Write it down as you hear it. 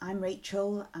I'm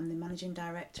Rachel. I'm the Managing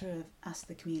Director of Ask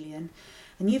the Chameleon,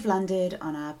 and you've landed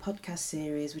on our podcast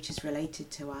series, which is related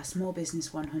to our Small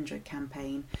Business 100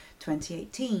 campaign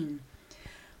 2018.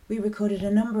 We recorded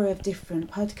a number of different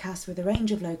podcasts with a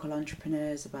range of local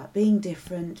entrepreneurs about being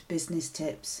different, business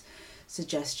tips,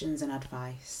 suggestions and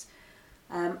advice.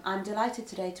 I'm delighted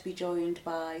today to be joined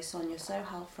by Sonia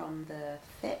Sohal from The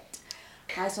Fit.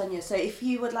 Hi Sonia, so if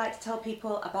you would like to tell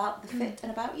people about The Fit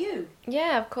and about you.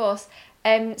 Yeah, of course.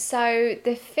 So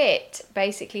The Fit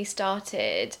basically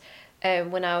started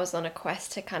when I was on a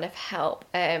quest to kind of help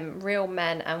real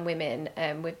men and women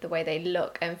with the way they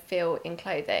look and feel in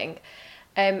clothing.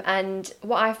 And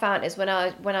what I found is when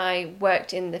I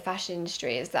worked in the fashion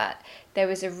industry is that there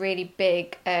was a really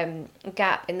big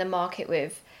gap in the market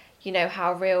with, you know,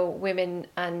 how real women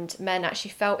and men actually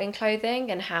felt in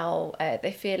clothing and how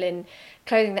they feel in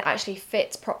clothing that actually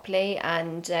fits properly,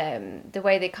 and the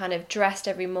way they kind of dressed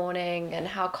every morning and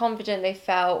how confident they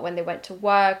felt when they went to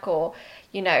work, or,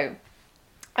 you know.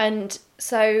 And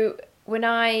so when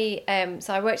I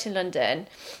worked in London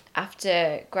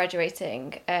after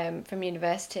graduating from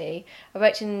university. I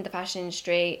worked in the fashion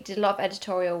industry, did a lot of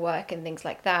editorial work and things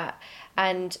like that.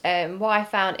 And what I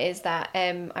found is that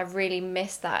I really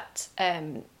missed that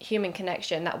human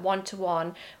connection, that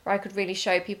one-to-one, where I could really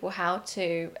show people how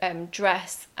to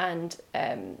dress and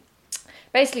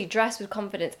basically dress with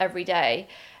confidence every day.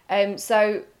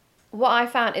 So what I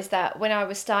found is that when I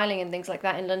was styling and things like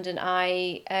that in London,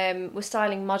 I was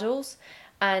styling models,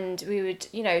 and we would,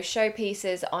 you know, show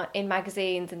pieces in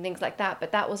magazines and things like that,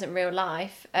 but that wasn't real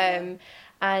life.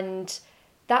 And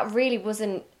that really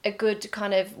wasn't a good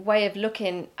kind of way of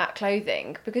looking at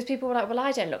clothing, because people were like, well,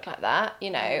 I don't look like that, you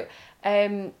know.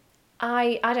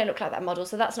 I don't look like that model,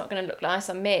 so that's not going to look nice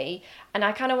on me. And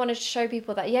I kind of wanted to show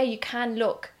people that, yeah, you can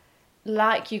look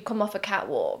like you come off a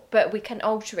catwalk, but we can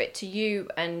alter it to you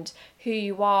and who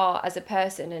you are as a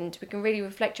person, and we can really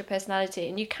reflect your personality,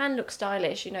 and you can look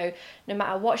stylish, you know, no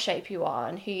matter what shape you are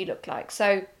and who you look like.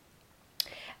 So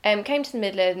came to the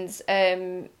Midlands,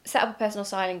 set up a personal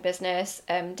styling business,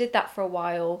 did that for a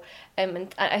while,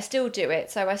 and I still do it.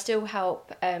 So I still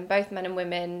help both men and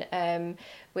women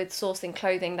with sourcing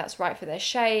clothing that's right for their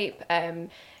shape.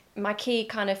 My key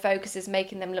kind of focus is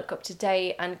making them look up to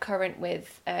date and current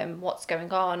with what's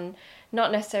going on,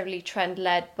 not necessarily trend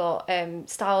led, but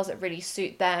styles that really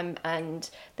suit them and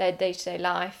their day-to-day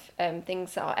life,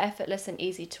 things that are effortless and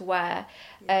easy to wear.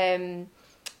 Yeah.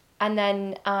 And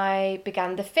then I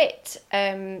began The Fit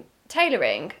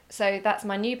tailoring. So that's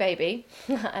my new baby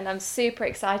and I'm super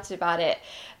excited about it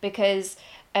because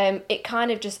it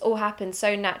kind of just all happened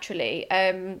so naturally.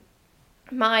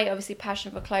 My obviously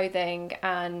passion for clothing,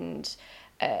 and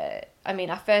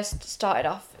I first started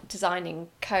off designing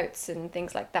coats and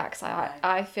things like that, because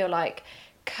I feel like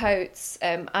coats,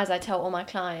 as I tell all my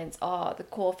clients, are the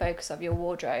core focus of your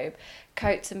wardrobe,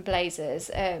 coats and blazers,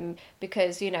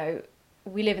 because, you know,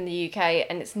 we live in the UK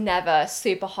and it's never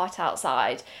super hot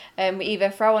outside. We either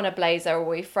throw on a blazer or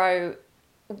we throw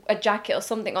a jacket or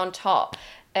something on top.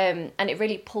 And it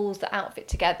really pulls the outfit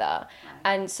together. Right.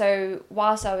 And so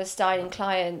whilst I was styling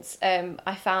clients,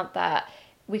 I found that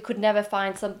we could never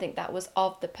find something that was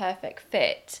of the perfect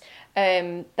fit,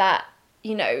 that,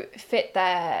 you know, fit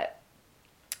their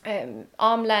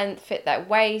arm length, fit their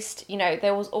waist. You know,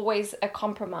 there was always a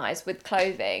compromise with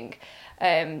clothing.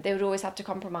 They would always have to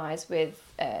compromise with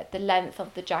the length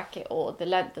of the jacket or the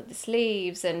length of the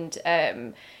sleeves,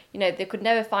 and you know, they could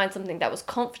never find something that was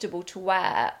comfortable to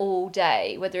wear all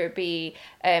day, whether it be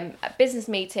at business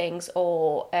meetings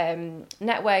or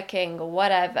networking or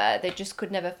whatever. They just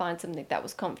could never find something that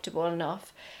was comfortable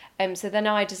enough. So then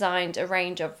I designed a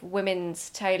range of women's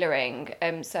tailoring.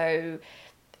 So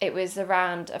it was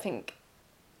around, I think,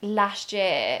 last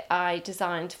year, I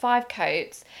designed 5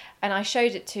 coats, and I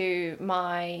showed it to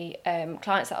my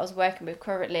clients that I was working with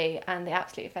currently, and they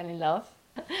absolutely fell in love.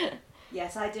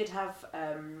 Yes, I did have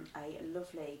a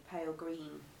lovely pale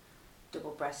green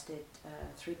double-breasted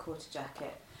 3/4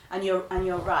 jacket, and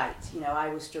you're right. You know, I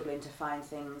was struggling to find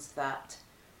things that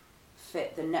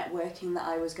fit the networking that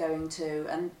I was going to,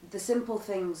 and the simple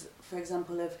things, for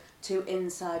example, of 2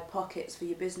 inside pockets for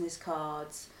your business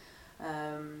cards,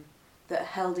 that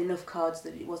held enough cards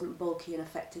that it wasn't bulky and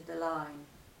affected the line.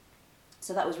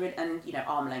 So that was really, and you know,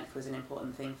 arm length was an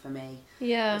important thing for me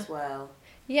as well.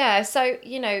 Yeah, so,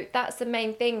 you know, that's the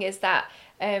main thing, is that,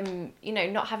 you know,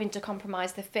 not having to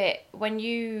compromise the fit. When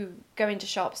you go into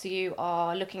shops, you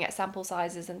are looking at sample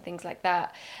sizes and things like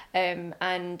that,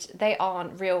 and they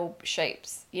aren't real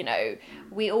shapes, you know.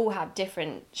 We all have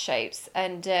different shapes,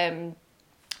 and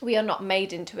we are not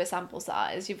made into a sample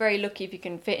size. You're very lucky if you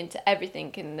can fit into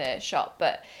everything in the shop,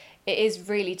 but it is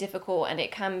really difficult, and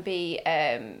it can be,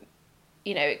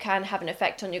 it can have an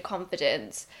effect on your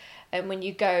confidence. And when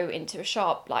you go into a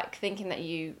shop, like thinking that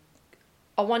you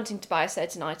are wanting to buy a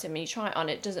certain item and you try it on,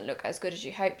 it doesn't look as good as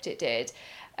you hoped it did.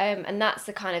 And that's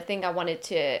the kind of thing I wanted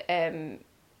to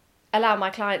allow my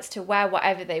clients to wear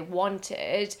whatever they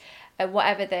wanted,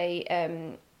 whatever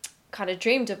they kind of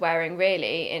dreamed of wearing,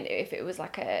 really. And if it was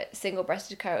like a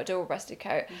single-breasted coat or double-breasted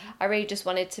coat, I really just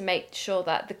wanted to make sure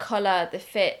that the colour, the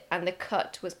fit and the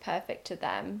cut was perfect to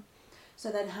them.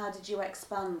 So then how did you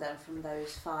expand then from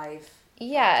those 5?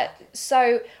 Yeah,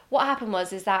 so what happened was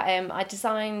that I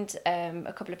designed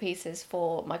a couple of pieces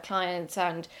for my clients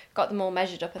and got them all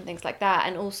measured up and things like that.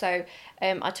 And also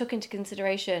I took into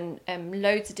consideration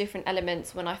loads of different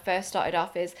elements when I first started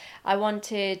off. Is I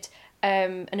wanted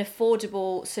an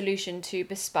affordable solution to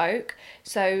bespoke.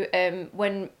 So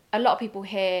when a lot of people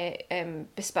hear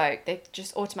bespoke, they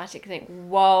just automatically think,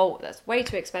 whoa, that's way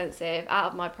too expensive,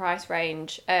 out of my price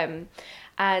range.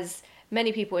 As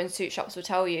many people in suit shops will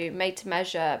tell you, made to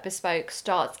measure bespoke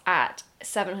starts at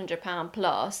 £700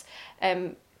 plus.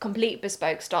 Complete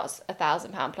bespoke starts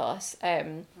 £1,000 plus.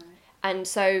 Right. And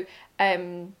so that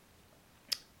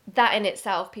in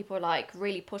itself, people are like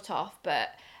really put off. But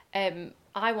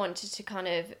I wanted to kind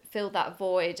of fill that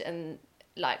void and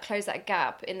like close that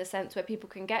gap, in the sense where people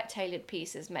can get tailored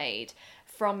pieces made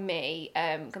from me,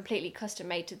 completely custom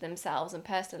made to themselves and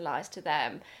personalised to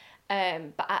them.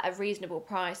 But at a reasonable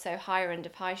price, so higher end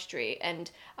of high street. And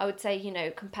I would say,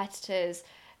 competitors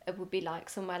would be like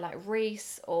somewhere like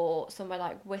Reiss or somewhere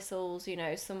like Whistles,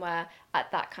 somewhere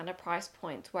at that kind of price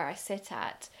point where I sit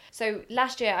at. So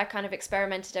last year I kind of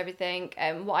experimented everything.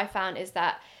 What I found is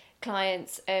that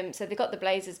clients, so they got the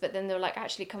blazers, but then they were like,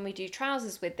 actually, can we do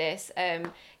trousers with this?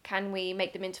 Can we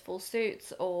make them into full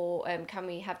suits, or can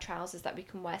we have trousers that we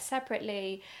can wear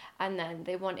separately? And then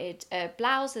they wanted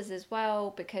blouses as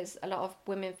well, because a lot of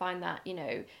women find that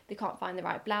they can't find the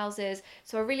right blouses.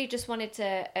 So I really just wanted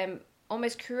to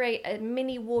almost create a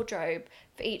mini wardrobe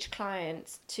for each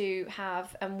client to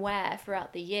have and wear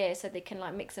throughout the year, so they can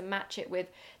like mix and match it with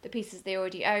the pieces they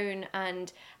already own,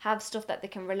 and have stuff that they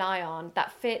can rely on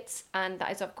that fits and that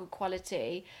is of good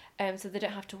quality, so they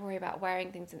don't have to worry about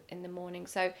wearing things in the morning.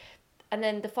 So, and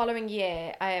then the following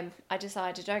year I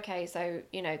decided, okay, so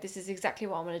this is exactly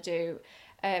what I want to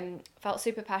do. Felt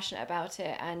super passionate about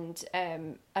it, and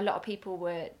a lot of people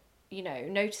were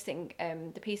noticing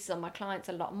the pieces on my clients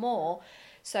a lot more.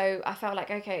 So I felt like,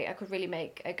 okay, I could really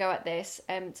make a go at this.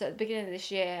 So at the beginning of this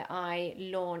year, I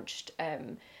launched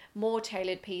more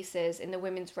tailored pieces in the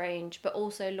women's range, but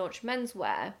also launched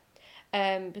menswear,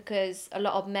 because a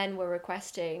lot of men were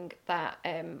requesting that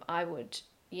I would,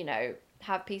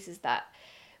 have pieces that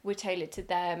were tailored to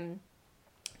them,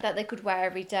 that they could wear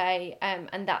every day,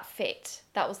 and that fit.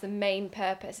 That was the main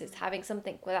purpose, is having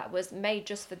something that was made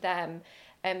just for them,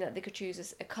 that they could choose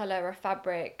as a colour or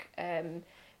fabric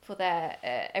for their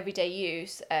everyday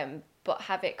use, but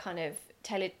have it kind of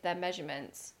tailored to their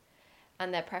measurements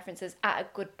and their preferences at a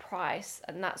good price.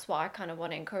 And that's what I kind of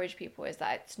want to encourage people, is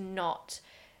that it's not,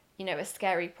 a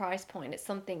scary price point. It's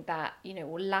something that,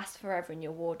 will last forever in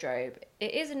your wardrobe.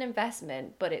 It is an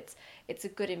investment, but it's a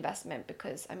good investment,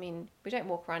 because, we don't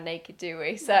walk around naked, do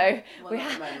we? So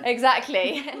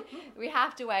exactly. We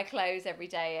have to wear clothes every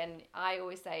day. And I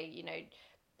always say,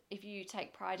 if you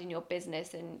take pride in your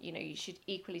business, and you should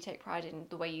equally take pride in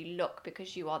the way you look,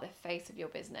 because you are the face of your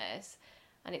business,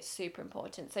 and it's super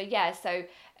important. So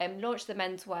launched the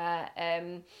menswear,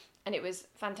 and it was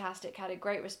fantastic. Had a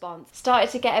great response. Started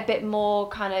to get a bit more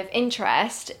kind of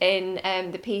interest in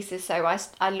the pieces. So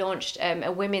I launched a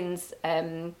women's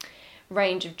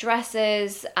range of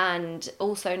dresses, and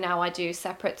also now I do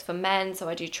separates for men. So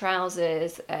I do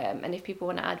trousers, and if people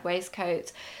want to add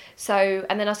waistcoats. So,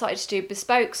 and then I started to do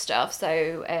bespoke stuff.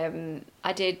 So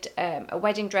I did a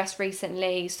wedding dress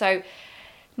recently. So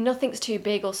nothing's too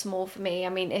big or small for me.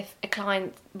 If a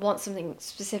client wants something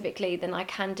specifically, then I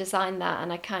can design that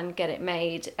and I can get it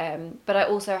made. But I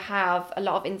also have a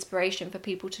lot of inspiration for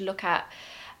people to look at.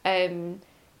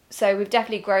 So we've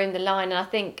definitely grown the line, and I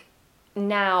think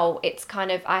now it's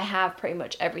kind of, I have pretty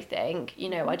much everything.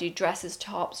 I do dresses,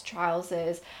 tops,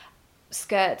 trousers,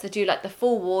 skirts. I do like the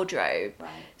full wardrobe. Right.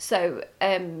 So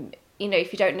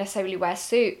if you don't necessarily wear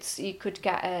suits, you could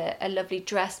get a lovely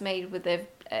dress made with a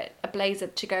blazer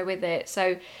to go with it.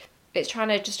 So it's trying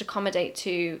to just accommodate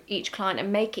to each client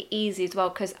and make it easy as well,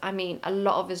 because a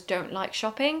lot of us don't like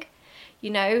shopping,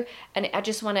 and I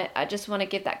just want to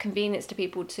give that convenience to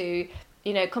people to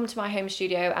you know, come to my home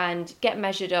studio and get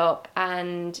measured up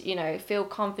and, you know, feel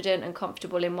confident and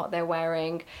comfortable in what they're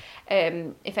wearing.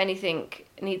 If anything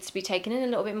needs to be taken in a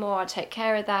little bit more, I'll take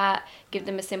care of that, give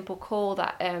them a simple call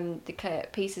that the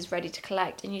piece is ready to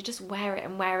collect, and you just wear it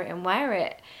and wear it and wear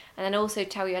it. And then also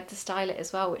tell you how to style it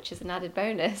as well, which is an added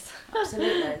bonus.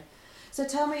 Absolutely. So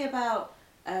tell me about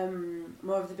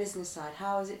more of the business side.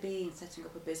 How has it been setting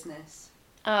up a business?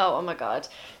 Oh my God.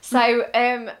 So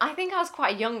I think I was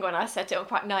quite young when I set it up,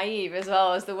 quite naive as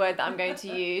well as the word that I'm going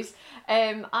to use.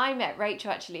 I met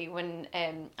Rachel actually when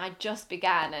I just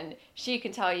began, and she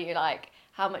can tell you like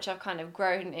how much I've kind of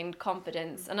grown in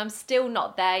confidence, and I'm still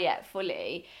not there yet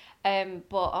fully.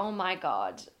 But oh my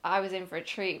God, I was in for a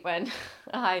treat when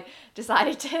I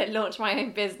decided to launch my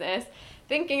own business,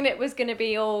 thinking it was going to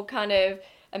be all kind of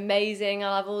amazing.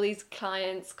 I'll have all these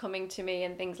clients coming to me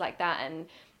and things like that. And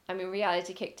I mean,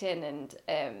 reality kicked in,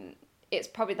 and it's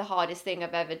probably the hardest thing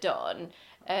I've ever done.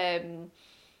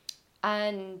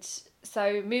 And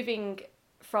so moving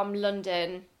from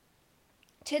London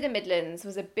to the Midlands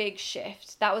was a big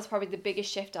shift. That was probably the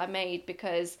biggest shift I made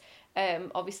because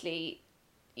obviously,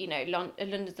 you know,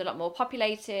 London's a lot more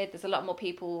populated. There's a lot more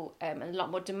people and a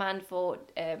lot more demand for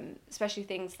especially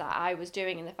things that I was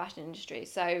doing in the fashion industry.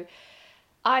 So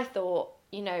I thought,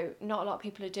 you know, not a lot of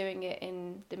people are doing it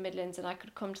in the Midlands, and I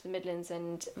could come to the Midlands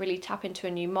and really tap into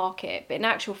a new market. But in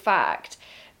actual fact,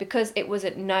 because it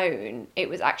wasn't known, it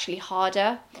was actually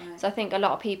harder. Right. So I think a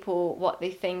lot of people, what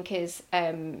they think is,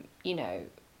 you know,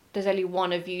 there's only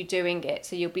one of you doing it,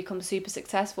 so you'll become super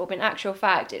successful. But in actual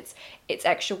fact, it's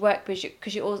extra work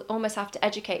because you almost have to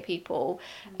educate people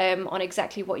on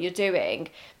exactly what you're doing.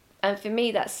 And for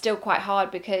me, that's still quite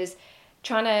hard because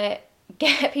trying to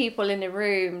get people in the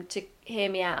room to hear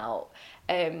me out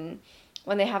when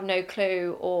they have no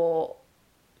clue or,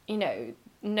 you know,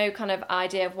 no kind of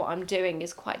idea of what I'm doing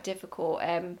is quite difficult.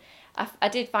 I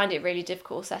did find it really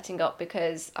difficult setting up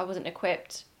because I wasn't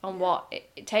equipped on what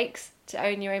it takes to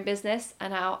own your own business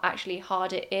and how actually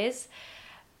hard it is.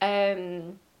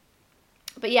 But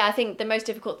yeah, I think the most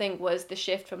difficult thing was the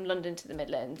shift from London to the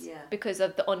Midlands because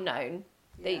of the unknown.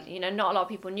 You know, not a lot of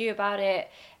people knew about it.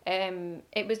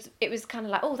 It was kind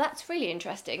of like, oh, that's really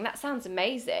interesting. That sounds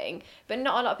amazing. But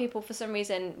not a lot of people, for some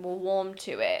reason, were warm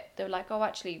to it. They were like, oh,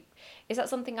 actually, is that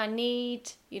something I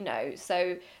need? You know,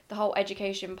 so the whole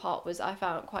education part was, I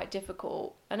found quite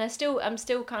difficult. And I'm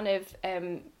still kind of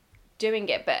doing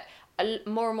it, but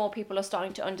more and more people are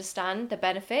starting to understand the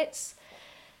benefits.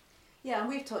 Yeah, and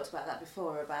we've talked about that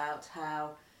before, about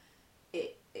how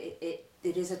it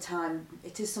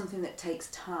is something that takes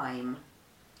time,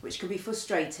 which can be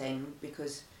frustrating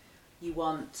because you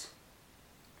want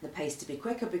the pace to be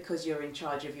quicker because you're in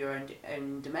charge of your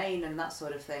own domain and that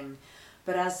sort of thing.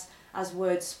 But as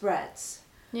word spreads,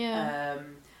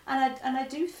 and I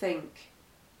do think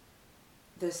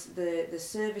the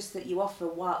service that you offer,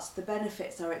 whilst the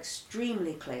benefits are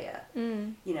extremely clear,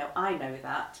 you know, I know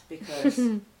that because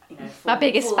you know, my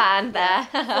biggest fan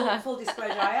there. Full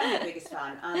disclosure, I am the biggest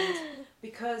fan, and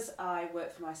because I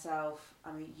work for myself,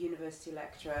 I'm a university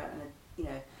lecturer, and you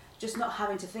know, just not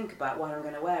having to think about what I'm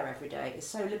going to wear every day is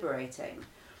so liberating.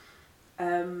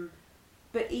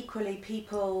 But equally,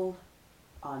 people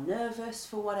are nervous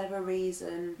for whatever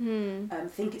reason,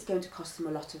 think it's going to cost them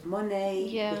a lot of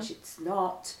money, which it's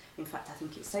not. In fact, I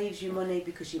think it saves you money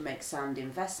because you make sound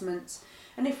investments.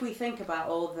 And if we think about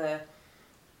all the,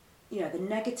 you know, the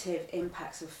negative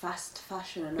impacts of fast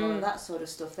fashion and all of that sort of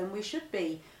stuff, then we should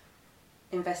be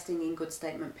investing in good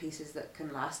statement pieces that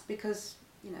can last because,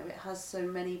 you know, it has so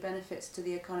many benefits to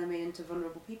the economy and to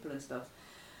vulnerable people and stuff.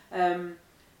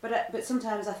 But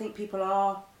sometimes I think people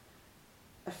are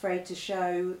afraid to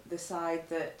show the side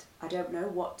that I don't know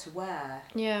what to wear.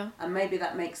 Yeah. And maybe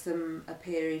that makes them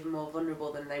appear even more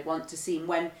vulnerable than they want to seem,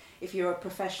 when if you're a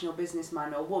professional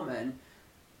businessman or woman,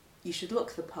 you should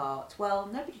look the part. Well,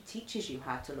 nobody teaches you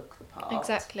how to look the part.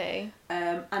 Exactly.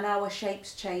 And our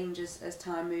shapes change as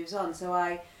time moves on. So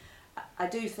I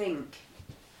do think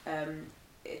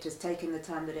it has taken the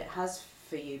time that it has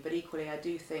for you, but equally I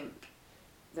do think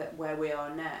that where we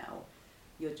are now,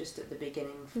 you're just at the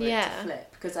beginning for it to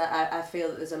flip. Because I feel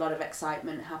that there's a lot of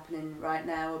excitement happening right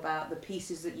now about the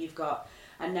pieces that you've got.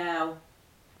 And now,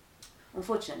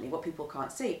 unfortunately, what people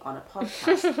can't see on a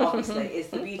podcast, obviously, is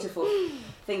the beautiful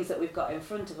things that we've got in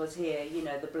front of us here, you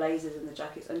know, the blazers and the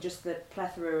jackets, and just the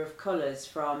plethora of colours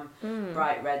from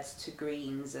bright reds to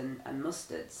greens and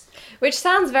mustards. Which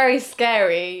sounds very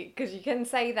scary, because you can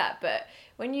say that, but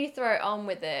when you throw it on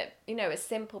with you know, a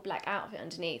simple black outfit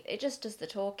underneath, it just does the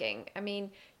talking. I mean,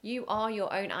 you are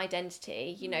your own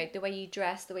identity, you know, the way you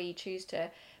dress, the way you choose to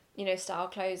style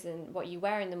clothes and what you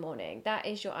wear in the morning, that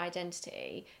is your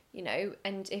identity,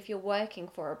 and if you're working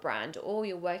for a brand or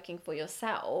you're working for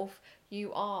yourself,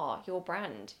 you are your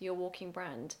brand, your walking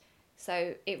brand.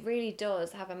 So it really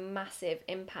does have a massive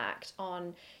impact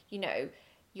on,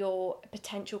 your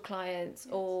potential clients,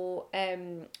 yes, or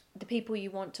the people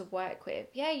you want to work with.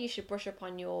 Yeah, you should brush up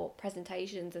on your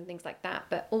presentations and things like that,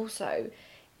 but also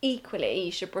equally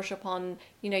you should brush up on,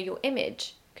 your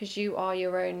image, because you are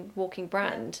your own walking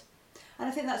brand. Yeah. And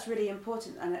I think that's really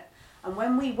important. And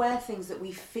when we wear things that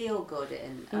we feel good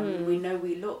in, and we know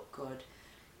we look good,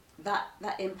 that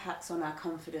impacts on our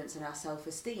confidence and our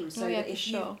self-esteem. So that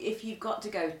if you've got to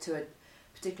go to a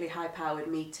particularly high-powered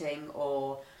meeting,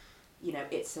 or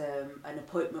it's an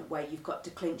appointment where you've got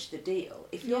to clinch the deal,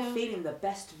 if you're feeling the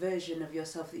best version of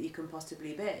yourself that you can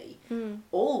possibly be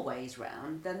always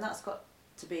round, then that's got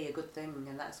to be a good thing,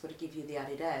 and that's got to give you the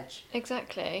added edge.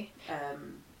 Exactly.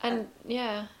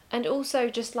 And also,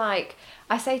 just like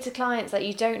I say to clients, that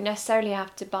you don't necessarily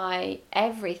have to buy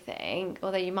everything,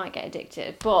 although you might get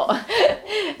addicted, but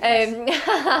very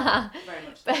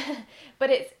much so. but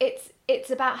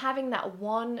it's about having that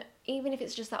one, even if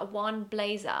it's just that one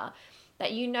blazer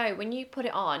that when you put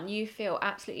it on, you feel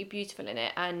absolutely beautiful in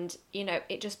it, and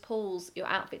it just pulls your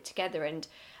outfit together. And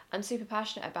I'm super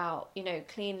passionate about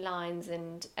clean lines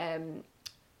and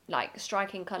like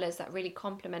striking colours that really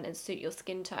complement and suit your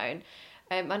skin tone.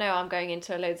 I know I'm going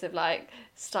into loads of like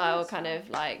style kind of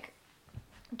like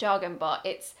jargon, but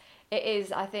it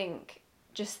is, I think,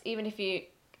 just even if you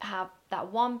have that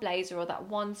one blazer or that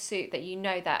one suit that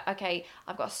that, okay,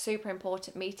 I've got a super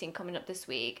important meeting coming up this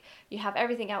week, you have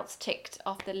everything else ticked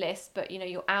off the list, but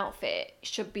your outfit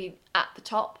should be at the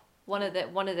top, one of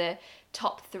the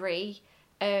top three,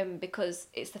 because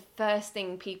it's the first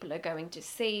thing people are going to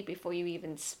see before you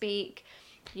even speak.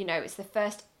 It's the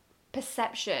first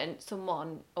perception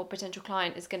someone or potential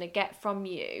client is going to get from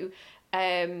you,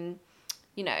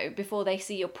 before they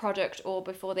see your product, or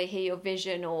before they hear your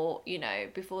vision, or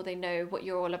before they know what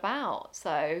you're all about.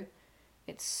 So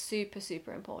it's super,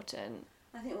 super important.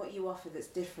 I think what you offer that's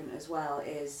different as well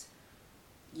is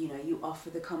you offer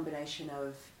the combination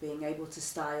of being able to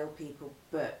style people,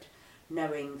 but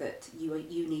knowing that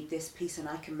you need this piece and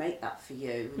I can make that for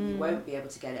you, and you won't be able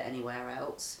to get it anywhere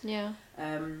else. Yeah.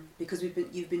 Because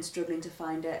you've been struggling to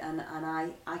find it, and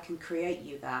I can create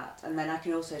you that, and then I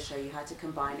can also show you how to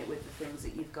combine it with the things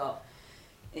that you've got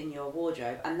in your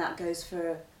wardrobe, and that goes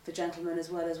for gentlemen as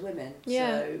well as women.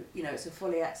 Yeah. So it's a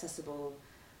fully accessible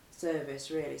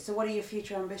service, really. So what are your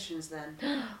future ambitions then?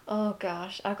 Oh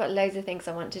gosh, I've got loads of things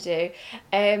I want to do.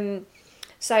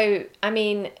 So I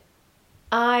mean,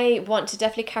 I want to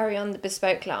definitely carry on the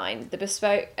bespoke line.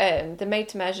 The made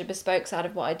to measure bespoke side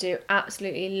of what I do,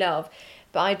 absolutely love.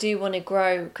 But I do want to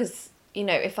grow, because,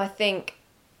 if I think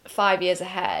 5 years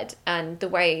ahead and the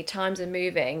way times are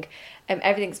moving,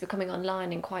 everything's becoming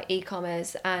online and quite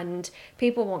e-commerce, and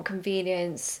people want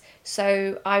convenience.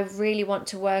 So I really want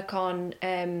to work on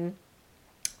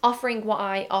offering what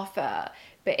I offer,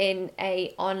 but in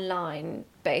a online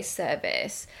based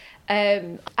service.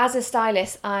 As a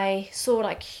stylist, I saw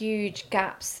like huge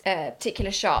gaps,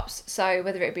 particular shops. So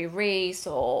whether it be Reiss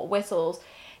or Whistles,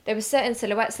 there were certain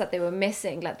silhouettes that they were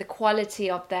missing. Like the quality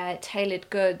of their tailored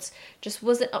goods just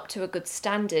wasn't up to a good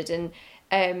standard.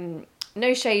 And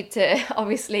no shade to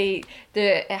obviously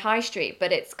the high street,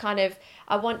 but it's kind of,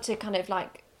 I want to kind of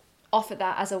like offer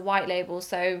that as a white label.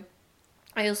 So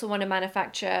I also want to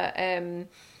manufacture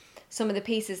some of the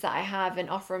pieces that I have and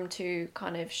offer them to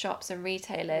kind of shops and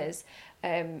retailers,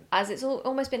 as it's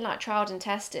almost been like tried and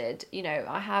tested.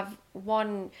 I have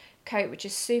one coat which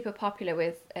is super popular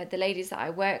with the ladies that I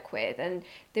work with, and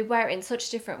they wear it in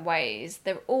such different ways.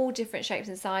 They're all different shapes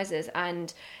and sizes,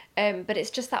 and but it's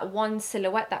just that one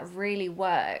silhouette that really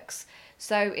works.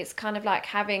 So it's kind of like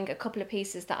having a couple of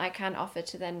pieces that I can offer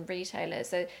to then retailers.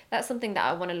 So that's something that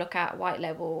I want to look at white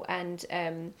label,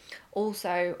 and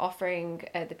also offering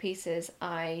the pieces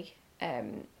I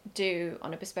do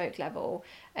on a bespoke level,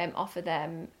 offer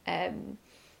them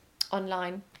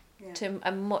online to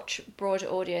a much broader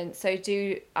audience. So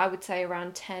I would say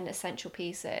around 10 essential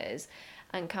pieces,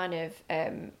 and kind of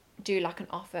do like an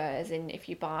offer, as in if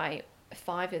you buy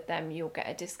 5 of them you'll get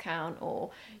a discount,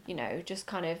 or just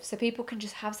kind of so people can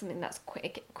just have something that's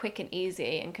quick and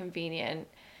easy and convenient.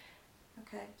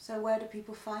 Okay, so where do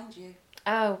people find you?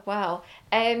 Oh well,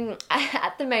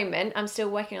 at the moment I'm still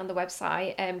working on the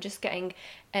website, just getting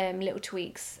little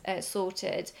tweaks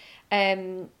sorted.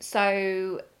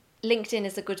 So LinkedIn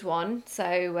is a good one,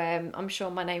 so I'm sure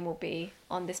my name will be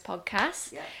on this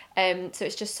podcast. Yeah. So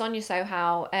it's just Sonia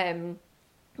Sohow.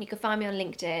 You can find me on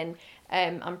LinkedIn.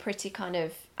 I'm pretty kind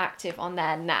of active on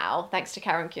there now, thanks to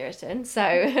Karen Curtin.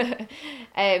 So,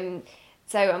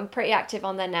 so I'm pretty active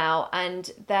on there now. And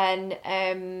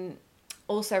then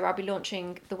also I'll be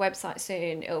launching the website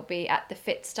soon. It'll be at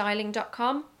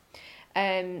thefitstyling.com.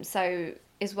 So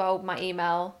as well, my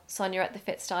email,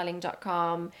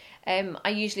 sonia@thefitstyling.com. I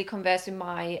usually converse with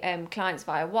my clients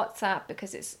via WhatsApp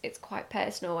because it's quite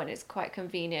personal and it's quite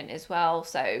convenient as well.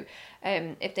 So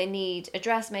if they need a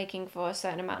dressmaking for a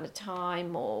certain amount of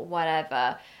time or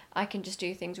whatever, I can just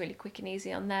do things really quick and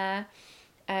easy on there.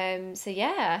 So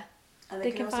yeah. And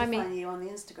they can also find you on the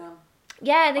Instagram.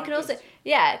 Yeah, they can also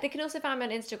find me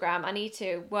on Instagram. I need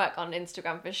to work on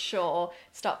Instagram for sure.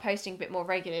 Start posting a bit more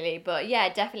regularly, but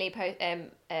yeah, definitely post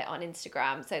on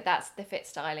Instagram. So that's The Fit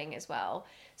Styling as well.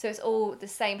 So it's all the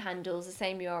same handles, the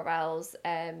same URLs.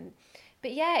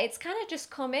 But yeah, it's kind of just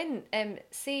come in and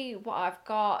see what I've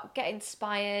got, get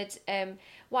inspired.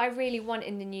 What I really want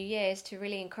in the new year is to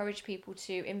really encourage people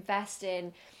to invest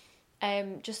in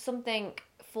just something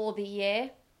for the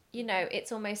year. You know,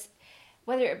 it's almost,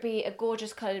 whether it be a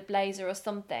gorgeous coloured blazer or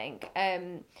something,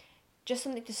 just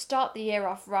something to start the year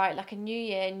off right, like a new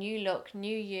year, new look,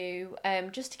 new you,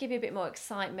 just to give you a bit more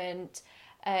excitement,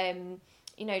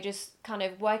 you know, just kind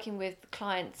of working with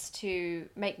clients to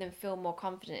make them feel more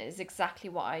confident is exactly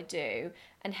what I do,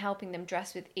 and helping them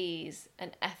dress with ease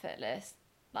and effortless,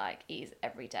 like ease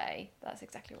every day. That's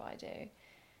exactly what I do.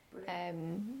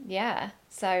 Yeah,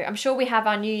 so I'm sure we have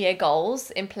our new year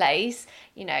goals in place,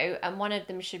 you know, and one of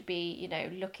them should be, you know,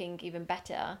 looking even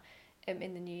better in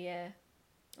the new year,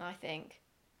 I think.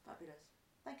 Fabulous.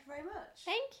 Thank you very much.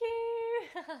 Thank you.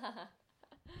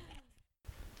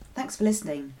 Thanks for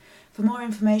listening. For more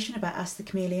information about Ask the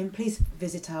Chameleon, please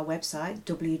visit our website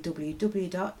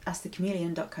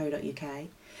www.askthechameleon.co.uk.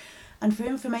 And for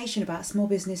information about Small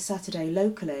Business Saturday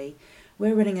locally,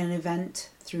 we're running an event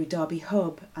through Derby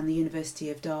Hub and the University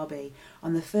of Derby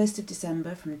on the 1st of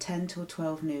December from 10 till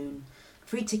 12 noon.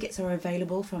 Free tickets are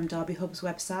available from Derby Hub's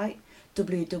website,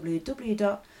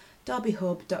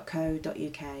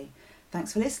 www.derbyhub.co.uk.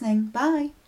 Thanks for listening. Bye.